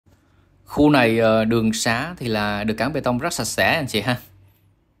Khu này đường xá thì là được cán bê tông rất sạch sẽ anh chị ha.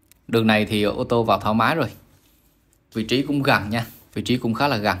 Đường này thì ô tô vào thoải mái rồi. Vị trí cũng gần nha, vị trí cũng khá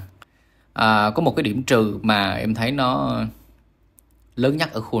là gần. Có một cái điểm trừ mà em thấy nó lớn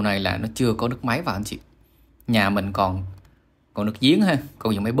nhất ở khu này là nó chưa có nước máy vào anh chị. Nhà mình còn nước giếng ha,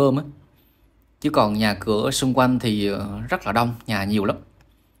 còn dùng máy bơm á. Chứ còn nhà cửa xung quanh thì rất là đông, nhà nhiều lắm.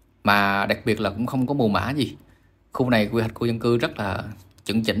 Mà đặc biệt là cũng không có mồ mả gì. Khu này quy hoạch khu dân cư rất là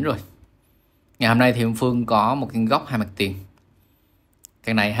chuẩn chỉnh rồi. Ngày hôm nay thì Văn Phương có một căn góc 2 mặt tiền.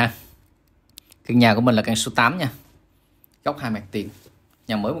 Căn này ha. Căn nhà của mình là căn số 8 nha. Góc 2 mặt tiền.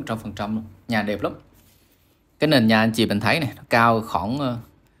 Nhà mới 100% luôn. Nhà đẹp lắm. Cái nền nhà anh chị mình thấy này, nó cao khoảng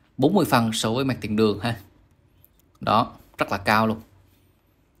 40 phân so với mặt tiền đường ha. Đó, rất là cao luôn.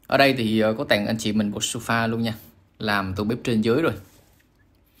 Ở đây thì có tặng anh chị mình bộ sofa luôn nha. Làm từ bếp trên dưới rồi.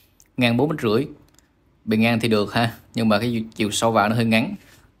 Ngang 4,5 m. Bề ngang thì được ha, nhưng mà cái chiều sâu vào nó hơi ngắn.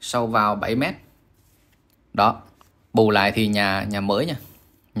 Sâu vào 7 m. Đó. Bù lại thì nhà mới nha.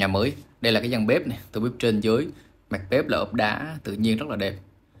 Nhà mới. Đây là cái gian bếp này, từ bếp trên dưới. Mặt bếp là ốp đá tự nhiên rất là đẹp.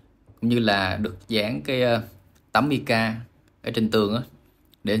 Cũng như là được dán cái tấm mica ở trên tường á,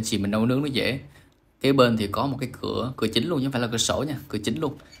 để anh chị mình nấu nướng nó dễ. Kế bên thì có một cái cửa chính luôn, chứ không phải là cửa sổ nha, cửa chính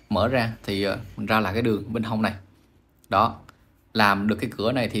luôn. Mở ra thì mình ra lại cái đường bên hông này. Đó. Làm được cái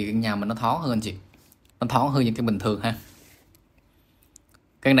cửa này thì căn nhà mình nó thoáng hơn anh chị. Nó thoáng hơn những cái bình thường ha.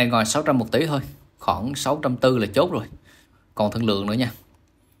 Căn này ngoài 600 một tí thôi, khoảng 640 là chốt rồi. Còn thương lượng nữa nha.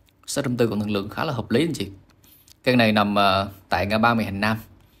 640 còn thương lượng khá là hợp lý anh chị. Căn này nằm tại ngã ba Hành Nam.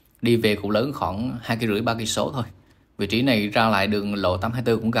 Đi về Cụ Lớn khoảng 2,5 cây 3 cây số thôi. Vị trí này ra lại đường lộ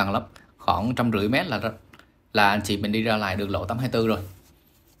 824 cũng gần lắm. Khoảng 150 m là anh chị mình đi ra lại đường lộ 824 rồi.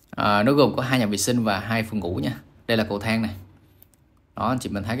 Nó gồm có 2 nhà vệ sinh và 2 phòng ngủ nha. Đây là cầu thang này. Đó, anh chị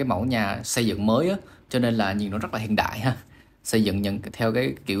mình thấy cái mẫu nhà xây dựng mới á, cho nên là nhìn nó rất là hiện đại ha. Xây dựng theo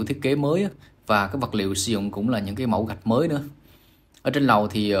cái kiểu thiết kế mới á, và cái vật liệu sử dụng cũng là những cái mẫu gạch mới nữa. Ở trên lầu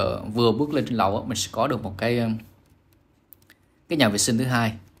thì vừa bước lên trên lầu á, mình sẽ có được một cái nhà vệ sinh thứ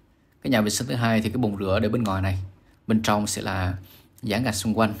hai. Cái nhà vệ sinh thứ hai thì cái bồn rửa để bên ngoài này. Bên trong sẽ là dán gạch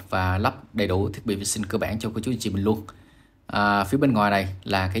xung quanh và lắp đầy đủ thiết bị vệ sinh cơ bản cho cô chú anh chị mình luôn. Phía bên ngoài này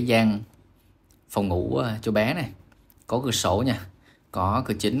là cái gian phòng ngủ cho bé này. Có cửa sổ nha, có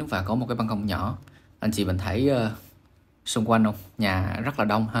cửa chính và có một cái ban công nhỏ. Anh chị mình thấy xung quanh không? Nhà rất là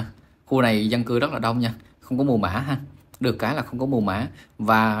đông ha. Khu này dân cư rất là đông nha, không có mùa mã ha. Được cái là không có mùa mã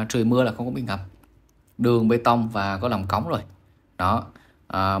và trời mưa là không có bị ngập. Đường bê tông và có làm cống rồi. Đó.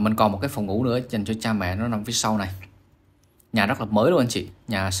 Mình còn một cái phòng ngủ nữa dành cho cha mẹ, nó nằm phía sau này. Nhà rất là mới luôn anh chị.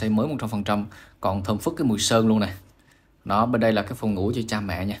 Nhà xây mới 100%. Còn thơm phức cái mùi sơn luôn này. Đó, bên đây là cái phòng ngủ cho cha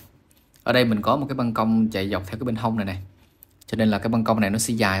mẹ nha. Ở đây mình có một cái ban công chạy dọc theo cái bên hông này này. Cho nên là cái ban công này nó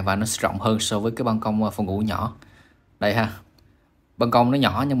sẽ dài và nó sẽ rộng hơn so với cái ban công phòng ngủ nhỏ. Đây ha. Ban công nó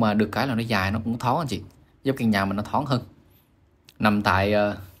nhỏ nhưng mà được cái là nó dài, nó cũng thoáng anh chị. Giúp căn nhà mình nó thoáng hơn. Nằm tại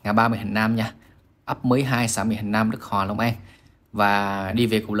ngã ba Hành Nam nha. Ấp mới 2 xã Hành Nam, Đức Hòa, Long An. Và đi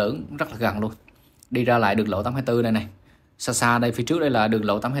về Cụ Lớn rất là gần luôn. Đi ra lại đường lộ 824 đây này. Xa xa đây, phía trước đây là đường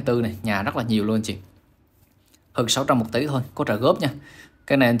lộ 824 này. Nhà rất là nhiều luôn anh chị. Hơn 600 một tí thôi, có trả góp nha.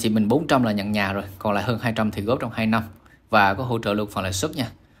 Cái này anh chị mình 400 là nhận nhà rồi. Còn lại hơn 200 thì góp trong 2 năm. Và có hỗ trợ luôn phần lãi suất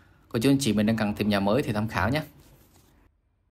nha. Cô chú anh chị mình đang cần tìm nhà mới thì tham khảo nhé.